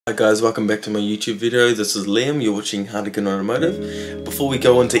Hi guys, welcome back to my YouTube video. This is Liam, you're watching How to Get Automotive. Before we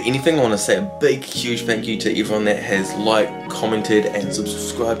go into anything, I want to say a big, huge thank you to everyone that has liked, commented and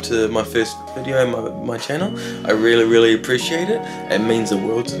subscribed to my first video on my channel. I really appreciate it. It means the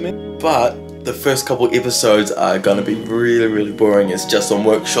world to me. But the first couple episodes are going to be really boring. It's just on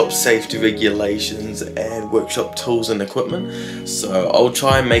workshop safety regulations and workshop tools and equipment. So I'll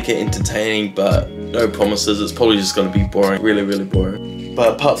try and make it entertaining, but no promises. It's probably just going to be boring, really boring.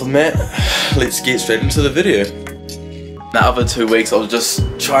 But apart from that, let's get straight into the video. The other 2 weeks I was just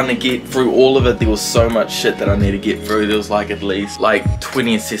trying to get through all of it. There was so much shit that I need to get through. There was like at least like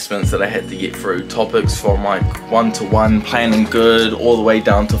 20 assessments that I had to get through. Topics from like 1-to-1 planning good all the way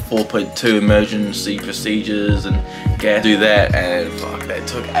down to 4.2 emergency procedures and do that, and fuck, that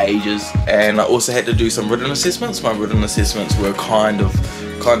took ages. And I also had to do some written assessments. My written assessments were kind of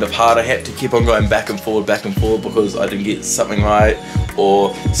hard. I had to keep on going back and forward because I didn't get something right,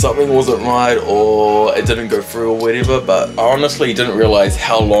 or something wasn't right, or it didn't go through or whatever. But I honestly didn't realize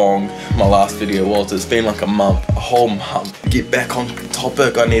how long my last video was. It's been like a month, a whole month. Get back on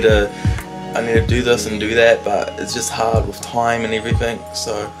topic. I need to do this and do that, but it's just hard with time and everything.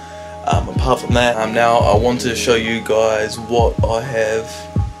 So apart from that, now I want to show you guys what I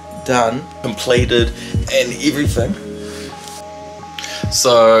have done, completed and everything.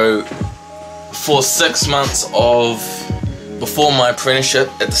 So for 6 months before my apprenticeship,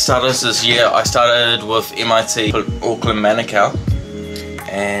 at the start of this year, I started with MIT Auckland Manukau,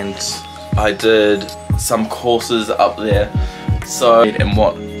 and I did some courses up there. So, and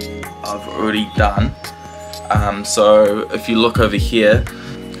what I've already done. So if you look over here,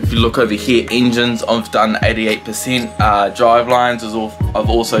 engines I've done 88%, drivelines I've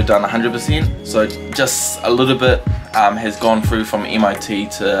also done 100%. So just a little bit has gone through from MIT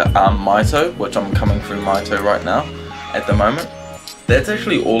to Mito, which I'm coming through Mito right now at the moment. That's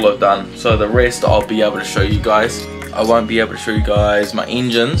actually all I've done. So the rest I'll be able to show you guys. I won't be able to show you guys my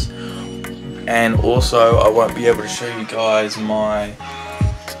engines, and also I won't be able to show you guys my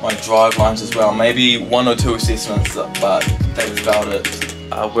drivelines as well. Maybe 1 or 2 assessments, but that's about it.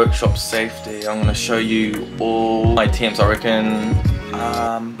 Workshop safety, I'm going to show you all my attempts, I reckon,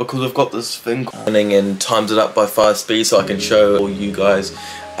 because I've got this thing and times it up by 5 speed, so I can show all you guys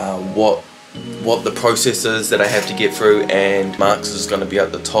what the process is that I have to get through, and marks is going to be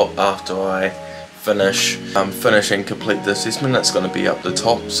at the top after I finish and complete the assessment. It's going to be up the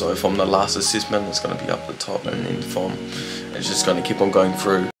top. So from the last assessment, it's going to be up the top, and then it's just going to keep on going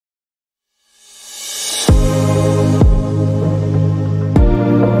through.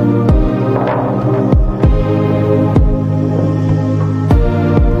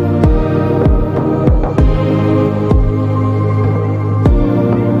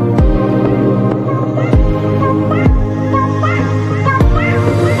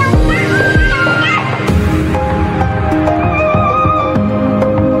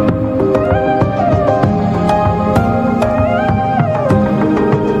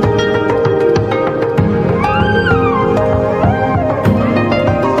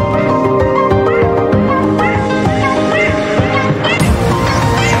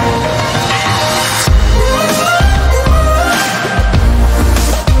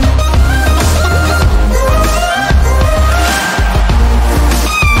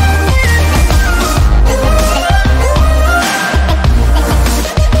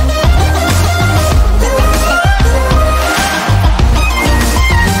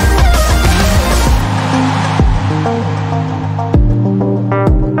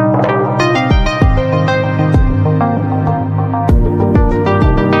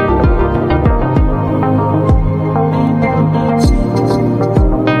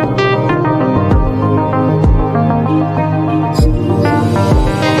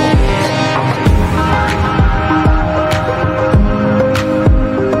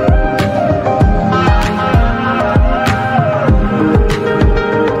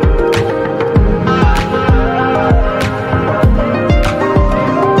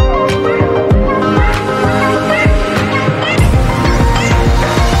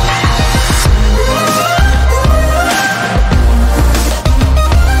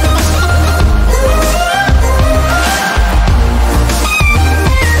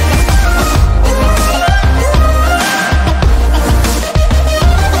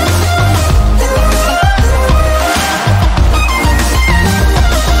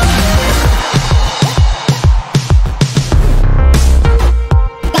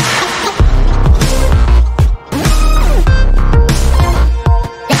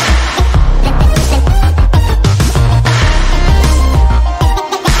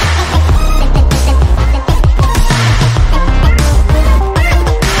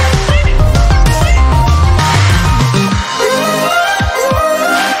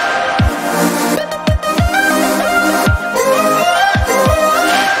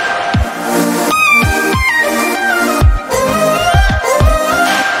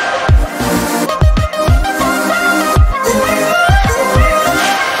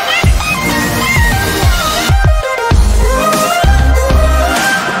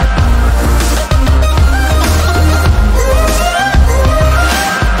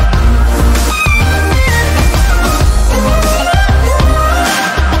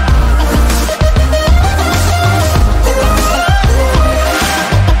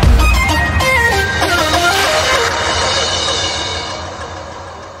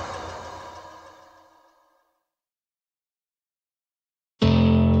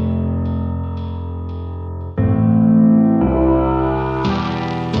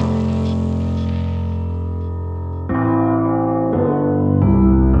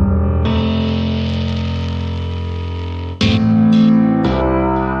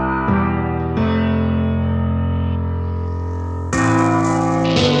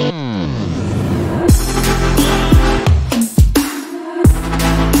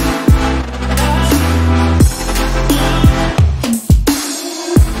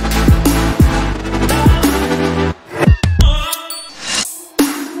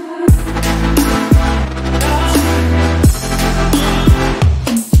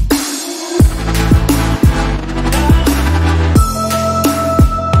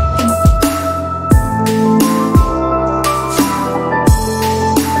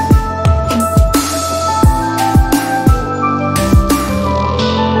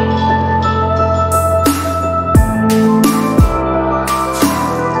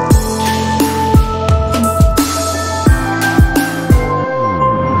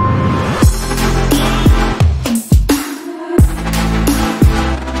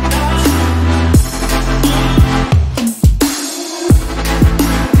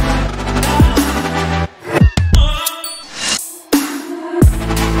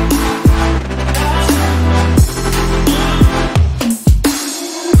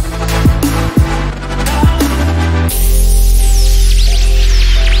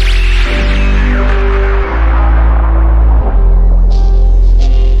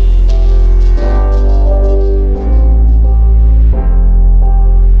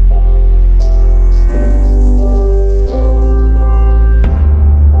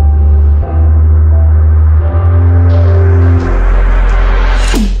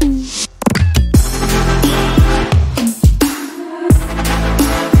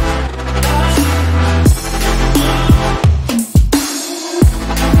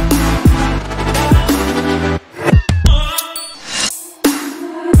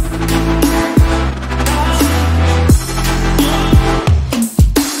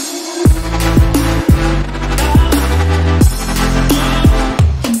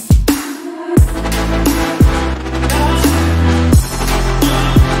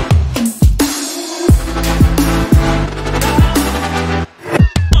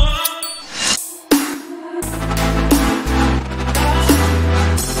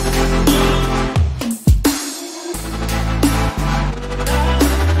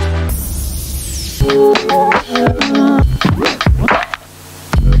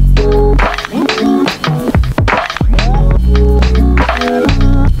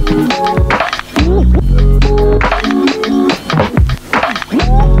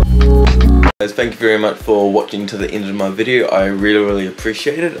 much for watching to the end of my video. I really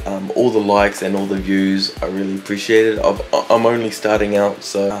appreciate it. All the likes and all the views, I really appreciate it. I'm only starting out,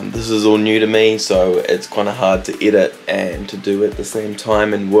 so this is all new to me, so it's kind of hard to edit and to do at the same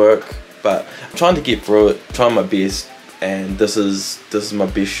time and work, but I'm trying to get through it, trying my best, and this is my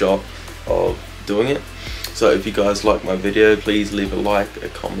best shot of doing it. So if you guys like my video, please leave a like, a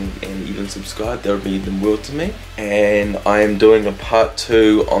comment, and even subscribe. That would mean the world to me. And I am doing a part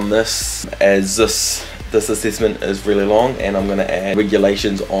 2 on this, as this assessment is really long, and I'm going to add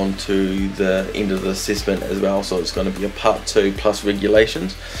regulations onto the end of the assessment as well. So it's going to be a part 2 plus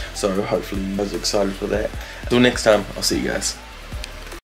regulations. So hopefully you guys are excited for that. Until next time, I'll see you guys.